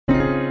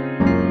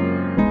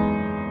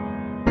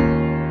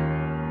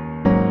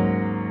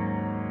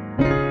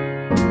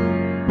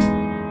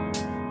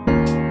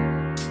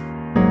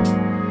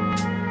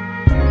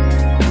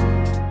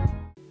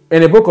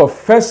In the book of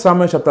 1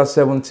 Samuel chapter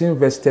 17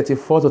 verse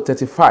 34 to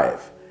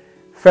 35.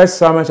 1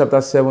 Samuel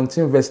chapter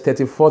 17 verse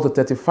 34 to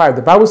 35.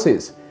 The Bible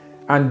says,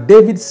 "And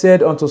David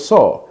said unto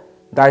Saul,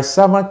 Thy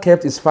servant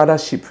kept his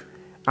father's sheep,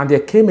 and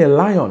there came a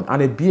lion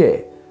and a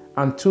bear,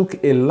 and took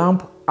a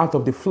lamb out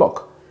of the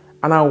flock.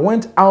 And I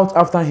went out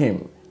after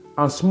him,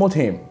 and smote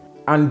him,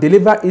 and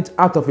delivered it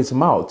out of his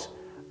mouth.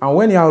 And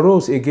when he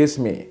arose against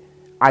me,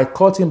 I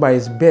caught him by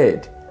his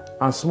beard,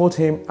 and smote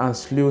him, and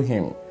slew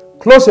him."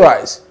 Close your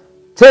eyes.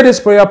 Say this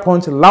prayer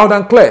point loud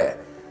and clear.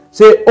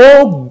 Say,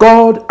 "Oh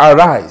God,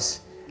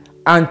 arise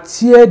and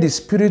tear the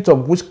spirit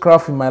of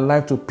witchcraft in my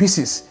life to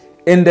pieces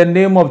in the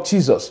name of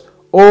Jesus."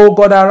 Oh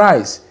God,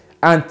 arise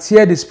and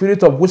tear the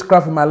spirit of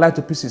witchcraft in my life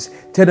to pieces.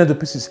 Tear them to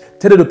pieces.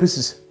 Tear them to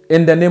pieces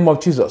in the name of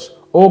Jesus.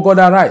 Oh God,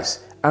 arise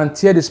and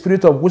tear the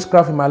spirit of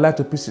witchcraft in my life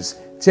to pieces.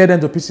 Tear them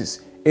to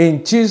pieces.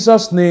 In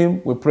Jesus'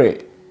 name we pray.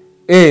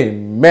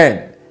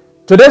 Amen.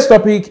 Today's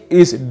topic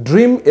is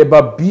dream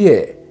about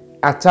bear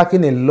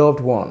attacking a loved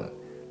one.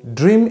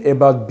 Dream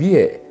about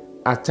bear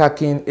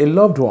attacking a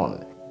loved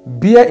one.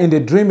 Bear in the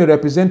dream may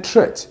represent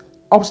threat,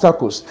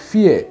 obstacles,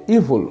 fear,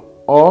 evil,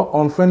 or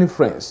unfriendly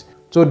friends.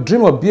 So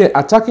dream of bear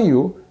attacking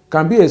you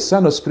can be a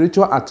sign of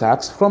spiritual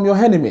attacks from your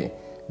enemy.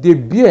 The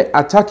bear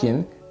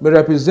attacking may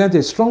represent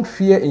a strong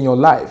fear in your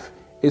life,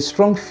 a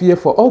strong fear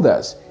for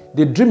others.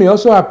 The dream may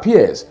also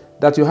appear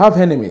that you have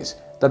enemies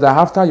that are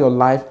after your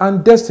life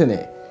and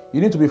destiny.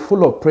 You need to be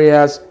full of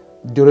prayers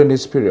during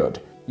this period.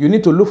 You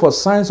need to look for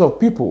signs of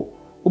people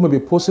who may be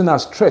posing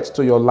as threats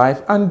to your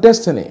life and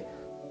destiny.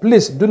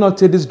 Please do not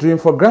take this dream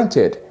for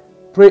granted.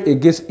 Pray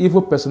against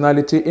evil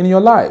personality in your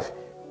life.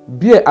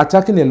 Bear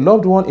attacking a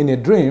loved one in a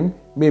dream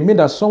may mean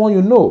that someone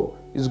you know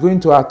is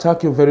going to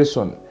attack you very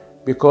soon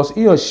because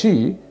he or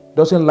she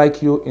doesn't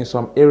like you in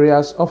some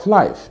areas of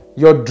life.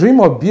 Your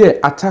dream of bear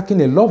attacking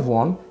a loved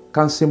one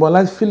can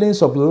symbolize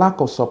feelings of lack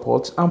of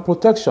support and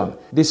protection.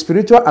 The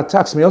spiritual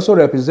attacks may also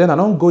represent an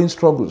ongoing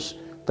struggles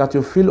that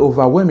you feel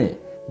overwhelming.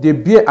 The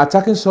bear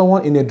attacking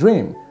someone in a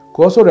dream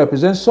could also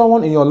represent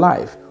someone in your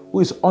life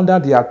who is under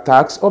the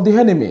attacks of the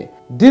enemy.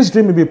 This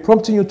dream may be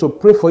prompting you to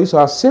pray for his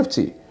or her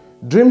safety.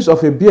 Dreams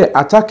of a bear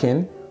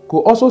attacking could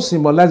also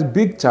symbolize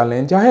big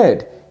challenge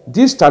ahead.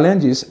 These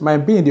challenges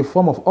might be in the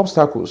form of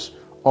obstacles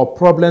or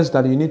problems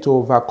that you need to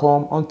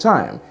overcome on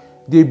time.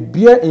 The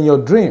bear in your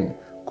dream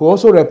could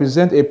also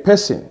represent a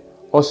person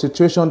or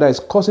situation that is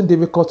causing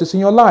difficulties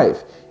in your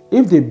life.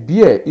 If the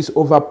bear is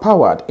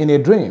overpowered in a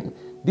dream,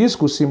 this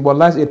could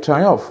symbolize a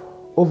triumph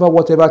over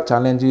whatever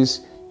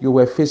challenges you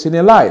were facing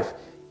in life.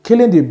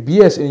 Killing the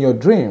bears in your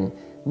dream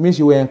means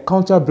you will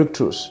encounter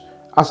breakthroughs.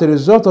 As a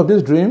result of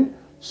this dream,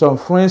 some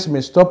friends may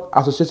stop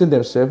associating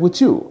themselves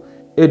with you.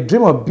 A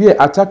dream of bear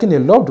attacking a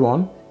loved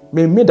one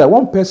may mean that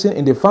one person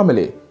in the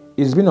family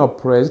is being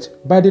oppressed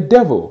by the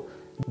devil.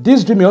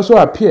 This dream may also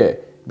appear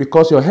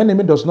because your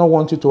enemy does not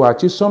want you to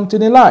achieve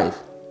something in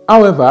life.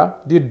 However,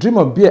 the dream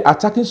of bear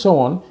attacking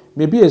someone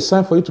may be a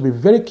sign for you to be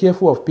very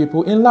careful of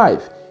people in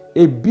life.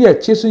 A bear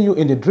chasing you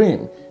in the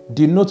dream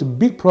denotes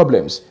big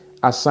problems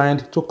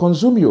assigned to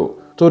consume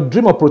you. To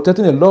dream of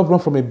protecting a loved one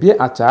from a bear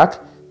attack,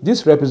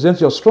 this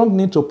represents your strong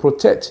need to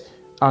protect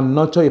and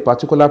nurture a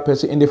particular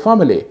person in the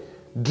family.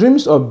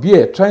 Dreams of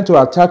bear trying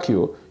to attack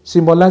you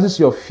symbolizes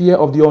your fear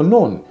of the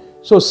unknown.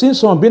 So since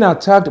someone being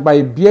attacked by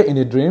a bear in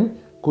a dream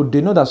could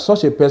denote that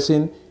such a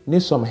person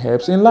needs some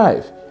help in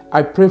life.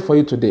 I pray for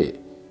you today.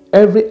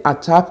 Every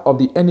attack of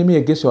the enemy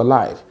against your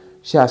life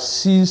shall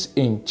cease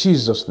in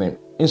Jesus' name.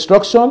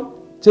 Instruction: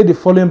 take the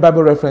following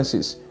Bible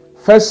references.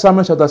 1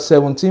 Samuel chapter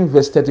 17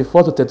 verse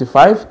 34 to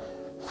 35,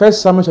 1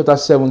 Samuel chapter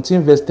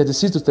 17 verse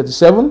 36 to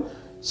 37,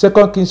 2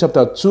 Kings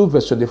chapter 2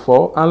 verse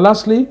 24, and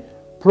lastly,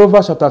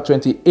 Proverbs chapter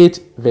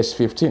 28 verse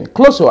 15.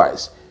 Close your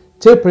eyes.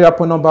 Take prayer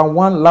point number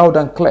 1 loud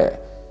and clear.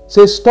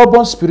 Say,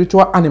 "Stubborn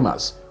spiritual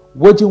animals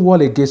waging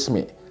war against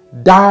me,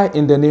 die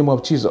in the name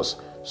of Jesus."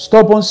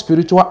 Stubborn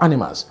spiritual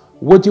animals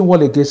waging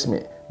war against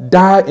me,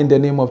 die in the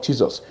name of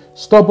Jesus.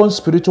 Stubborn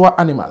spiritual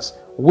animals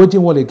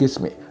waging war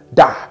against me,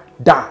 die,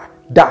 die,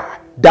 die,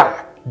 die,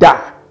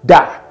 die,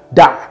 die,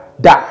 die,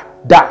 die,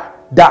 die,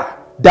 die,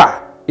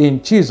 die,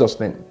 in Jesus'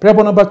 name. Prayer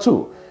point number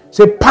 2.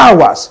 Say,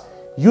 "Powers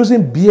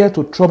using bear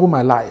to trouble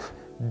my life,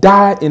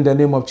 die in the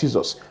name of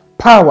Jesus."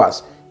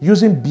 Powers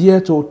using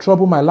bear to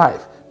trouble my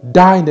life,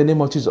 die in the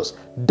name of Jesus.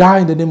 Die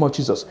in the name of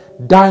Jesus.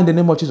 Die in the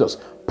name of Jesus.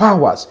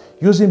 Powers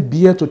using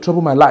bear to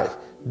trouble my life,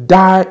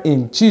 die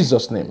in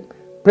Jesus' name.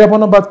 Prayer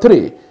point number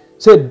 3.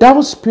 Say,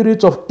 "Thou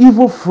spirit of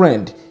evil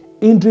friend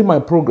hindering my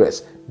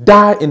progress,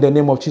 die in the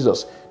name of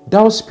Jesus."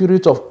 Thou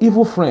spirit of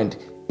evil friend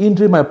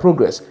hindering my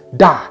progress,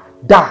 die,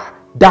 die,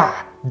 die,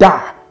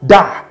 die,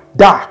 die,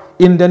 die,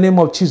 in the name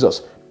of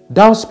Jesus.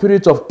 Thou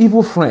spirit of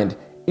evil friend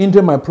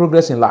hindering my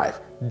progress in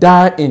life,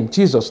 die in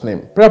Jesus'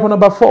 name. Prayer point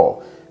number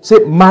 4. Say,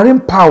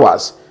 "Marine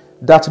powers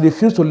that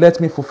refuse to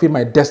let me fulfill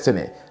my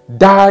destiny,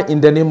 die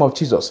in the name of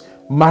Jesus."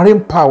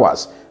 Marine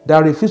powers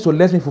that refuse to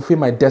let me fulfill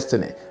my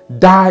destiny,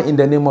 die in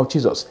the name of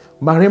Jesus.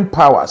 Marine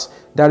powers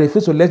that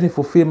refuse to let me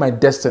fulfill my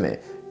destiny,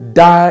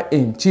 die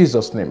in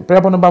Jesus' name.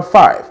 Prayer point number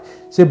 5.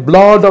 Say,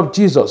 "Blood of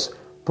Jesus,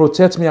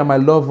 protect me and my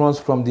loved ones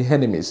from the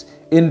enemies.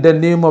 In the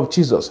name of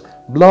Jesus.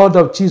 Blood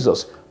of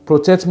Jesus,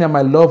 protect me and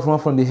my loved one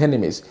from the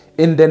enemies.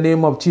 In the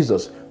name of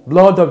Jesus.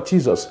 Blood of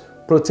Jesus,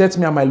 protect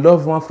me and my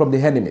loved one from the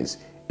enemies.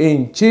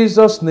 In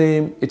Jesus'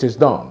 name it is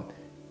done.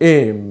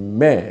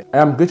 Amen. I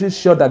am greatly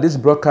sure that this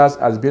broadcast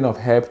has been of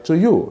help to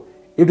you.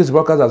 If this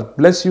broadcast has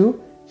blessed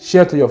you,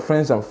 share to your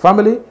friends and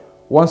family.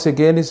 Once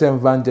again, it's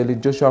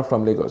Evangelist Joshua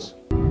from Lagos.